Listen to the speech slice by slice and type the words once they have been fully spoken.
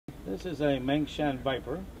This is a Mangshan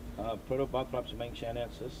Viper, Protobothrops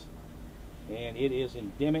mangshanensis, and it is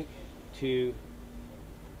endemic to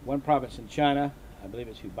one province in China. I believe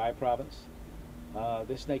it's Hunan Province.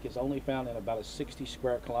 This snake is only found in about a 60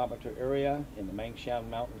 square kilometer area in the Mangshan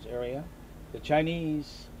Mountains area. The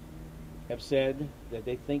Chinese have said that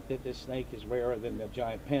they think that this snake is rarer than the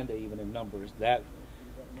giant panda, even in numbers. That,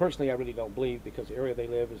 personally, I really don't believe, because the area they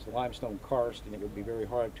live is limestone karst, and it would be very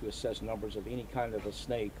hard to assess numbers of any kind of a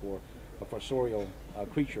snake or a fossorial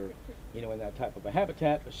creature, in that type of a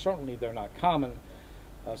habitat. But certainly they're not common,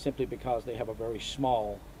 simply because they have a very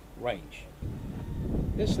small range.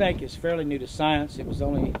 This snake is fairly new to science. It was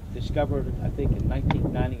only discovered, I think, in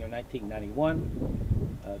 1990 or 1991.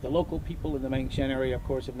 The local people in the Mangshan area, of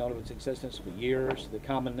course, have known of its existence for years. The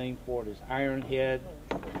common name for it is ironhead,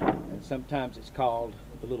 and sometimes it's called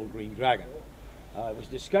the little green dragon. It was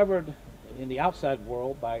discovered in the outside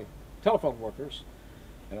world by telephone workers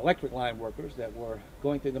and electric line workers that were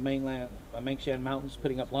going through the Mangshan Mountains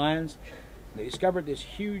putting up lines. They discovered this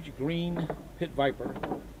huge green pit viper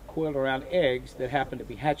coiled around eggs that happened to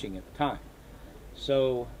be hatching at the time.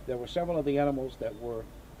 So there were several of the animals that were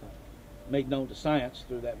made known to science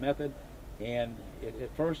through that method, and it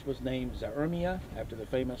at first was named Zhaoermia, after the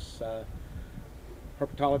famous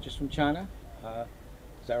herpetologist from China,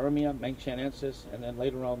 Zhaoermia mangshanensis, and then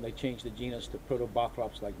later on they changed the genus to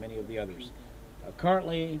Protobothrops like many of the others.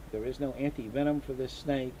 Currently there is no anti-venom for this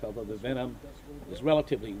snake, although the venom is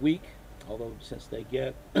relatively weak, although since they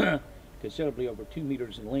get considerably over 2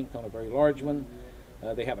 meters in length on a very large one,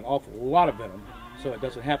 they have an awful lot of venom, so it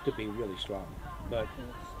doesn't have to be really strong. But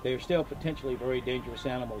they are still potentially very dangerous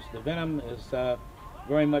animals. The venom is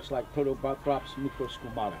very much like Protobothrops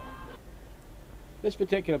microscumata. This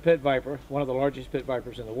particular pit viper, one of the largest pit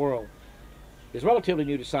vipers in the world, is relatively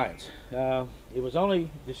new to science. It was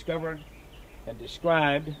only discovered and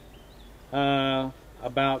described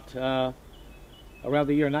about around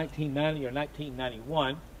the year 1990 or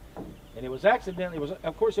 1991, and it was accidentally,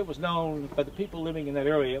 of course it was known by the people living in that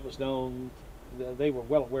area. It was known, they were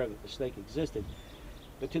well aware that the snake existed,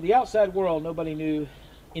 but to the outside world nobody knew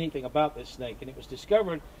anything about this snake. And it was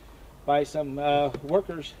discovered by some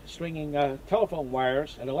workers stringing telephone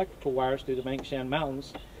wires and electrical wires through the Mangshan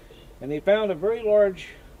Mountains, and they found a very large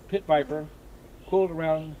pit viper coiled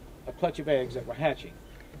around a clutch of eggs that were hatching.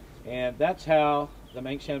 And that's how the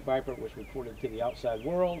Mangshan Viper was reported to the outside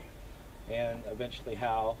world, and eventually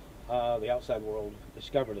how the outside world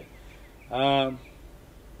discovered it.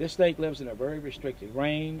 This snake lives in a very restricted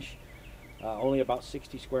range, only about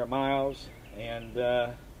 60 square miles, and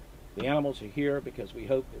the animals are here because we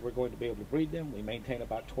hope that we're going to be able to breed them. We maintain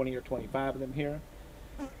about 20 or 25 of them here,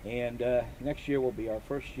 and next year will be our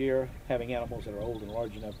first year having animals that are old and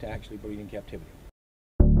large enough to actually breed in captivity.